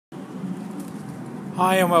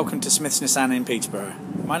Hi and welcome to Smith's Nissan in Peterborough.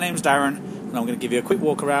 My name's Darren and I'm going to give you a quick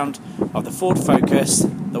walk around of the Ford Focus,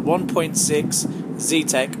 the 1.6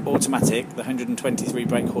 Zetec automatic, the 123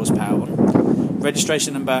 brake horsepower one.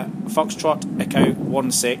 Registration number Foxtrot Echo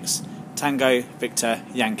 16 Tango Victor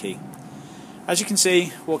Yankee. As you can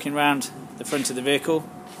see, walking around the front of the vehicle,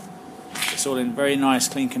 it's all in very nice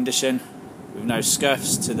clean condition with no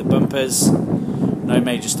scuffs to the bumpers, no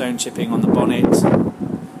major stone chipping on the bonnet,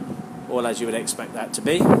 all as you would expect that to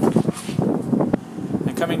be.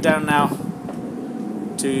 And coming down now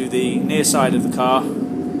to the near side of the car,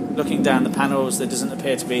 looking down the panels, there doesn't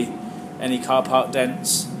appear to be any car park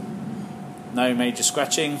dents, no major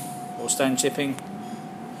scratching or stone chipping.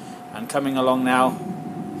 And coming along now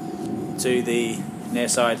to the near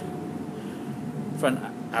side, front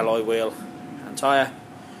alloy wheel and tyre,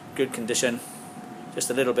 good condition, just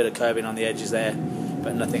a little bit of curbing on the edges there,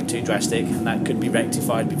 but nothing too drastic, and that could be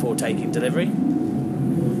rectified before taking delivery.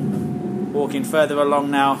 Walking further along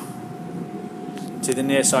now to the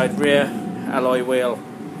near side rear alloy wheel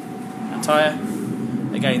and tyre,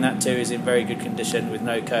 again that too is in very good condition with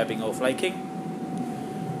no curbing or flaking.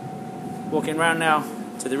 Walking round now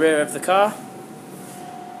to the rear of the car,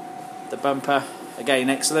 the bumper again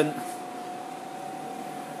excellent,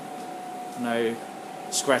 no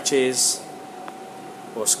scratches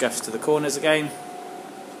or scuffs to the corners again,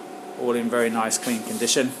 all in very nice clean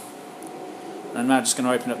condition. And I'm now just going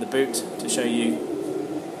to open up the boot to show you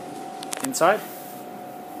inside.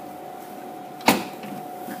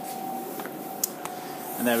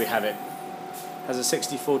 And there we have it. Has a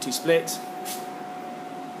 60-40 split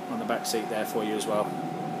on the back seat there for you as well.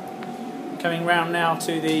 Coming round now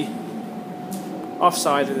to the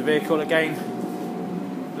offside of the vehicle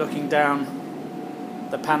again, looking down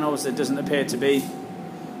the panels, there doesn't appear to be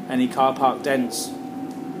any car park dents.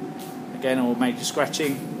 Again, all major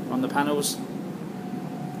scratching on the panels.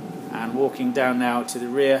 And walking down now to the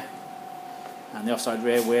rear and the offside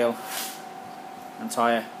rear wheel and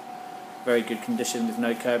tyre, very good condition with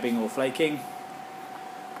no curbing or flaking.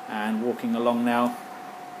 And walking along now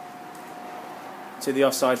to the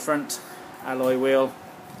offside front alloy wheel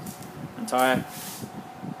and tyre,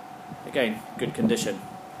 again good condition.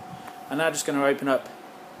 I'm now just going to open up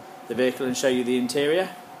the vehicle and show you the interior.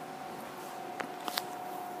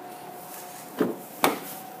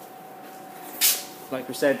 Like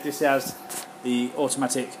we said, this has the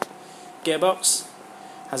automatic gearbox,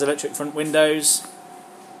 has electric front windows,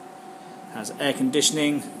 has air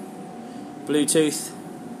conditioning, Bluetooth,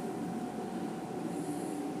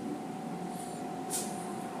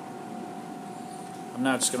 I'm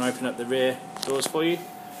now just going to open up the rear doors for you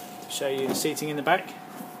to show you the seating in the back.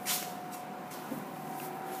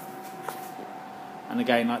 And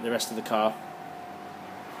again, like the rest of the car,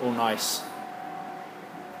 all nice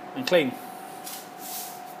and clean.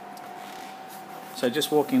 So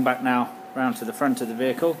just walking back now round to the front of the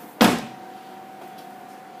vehicle,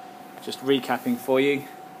 just recapping for you.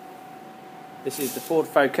 This is the Ford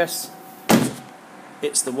Focus.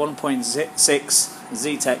 It's the 1.6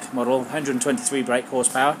 Zetec model, 123 brake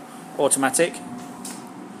horsepower, automatic.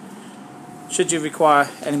 Should you require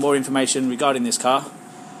any more information regarding this car,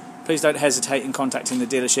 please don't hesitate in contacting the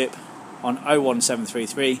dealership on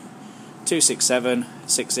 01733 267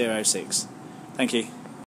 606. Thank you.